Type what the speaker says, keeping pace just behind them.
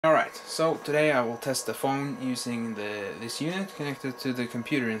Alright, so today I will test the phone using this unit connected to the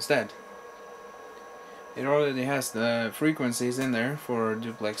computer instead. It already has the frequencies in there for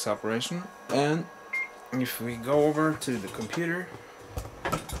duplex operation, and if we go over to the computer,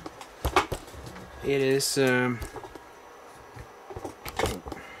 it is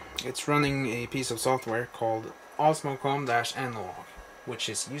it's running a piece of software called Osmocom-analog, which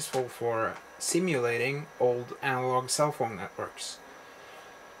is useful for simulating old analog cell phone networks.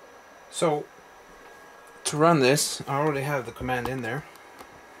 So, to run this, I already have the command in there.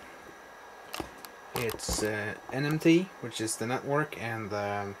 It's NMT, which is the network and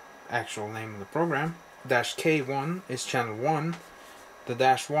the actual name of the program. -K1 is channel 1. The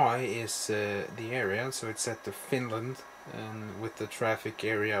 -Y is the area, so it's set to Finland and with the traffic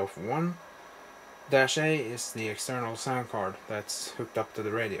area of 1. -A is the external sound card that's hooked up to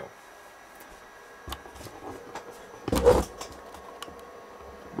the radio.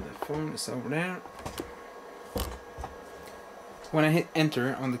 Phone is over there. When I hit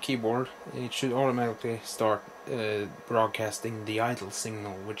enter on the keyboard, it should automatically start broadcasting the idle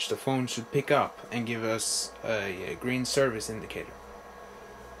signal, which the phone should pick up and give us a green service indicator.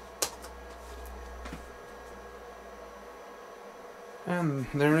 And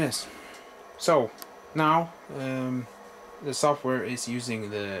there it is. So now the software is using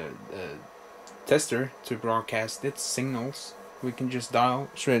the tester to broadcast its signals. We can just dial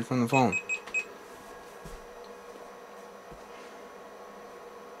straight from the phone.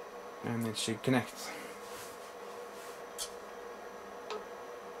 And it should connect.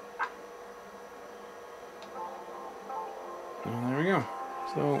 And there we go.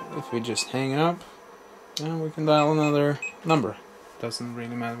 So if we just hang it up, we can dial another number. Doesn't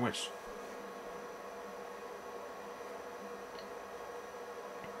really matter which.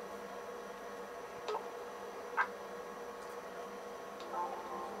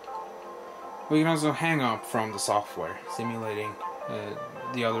 We can also hang up from the software, simulating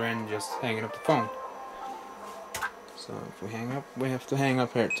the other end just hanging up the phone. So if we hang up, we have to hang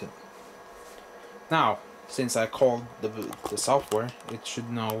up here too. Now, since I called the software, it should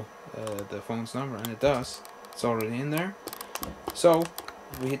know the phone's number, and it does. It's already in there. So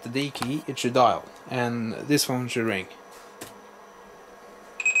if we hit the D key, it should dial, and this phone should ring.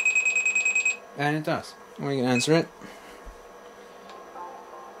 And it does. We can answer it.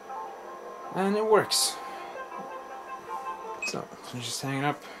 And it works. So just hang it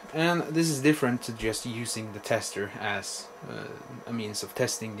up, and this is different to just using the tester as a means of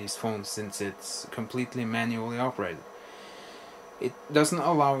testing these phones, since it's completely manually operated. It doesn't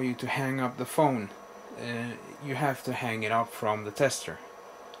allow you to hang up the phone. You have to hang it up from the tester,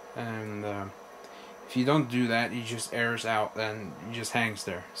 and if you don't do that, it just errors out and it just hangs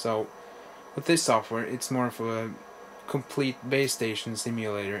there. So with this software, it's more of a complete base station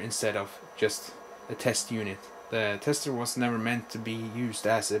simulator instead of just a test unit. The tester was never meant to be used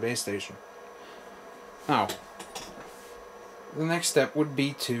as a base station. Now, the next step would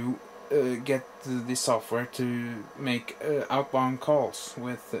be to get the software to make outbound calls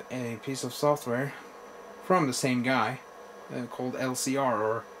with a piece of software from the same guy called LCR,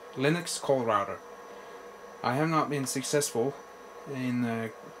 or Linux Call Router. I have not been successful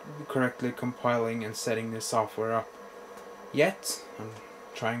in correctly compiling and setting this software up yet. I'm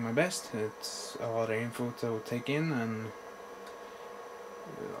trying my best. It's a lot of info to take in and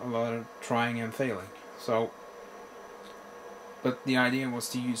a lot of trying and failing. So, but the idea was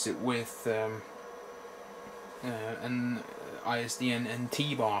to use it with an ISDN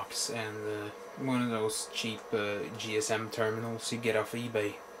NT box and one of those cheap GSM terminals you get off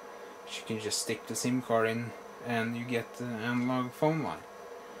eBay. You can just stick the SIM card in and you get the analog phone line.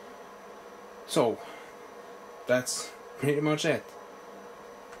 So that's pretty much it.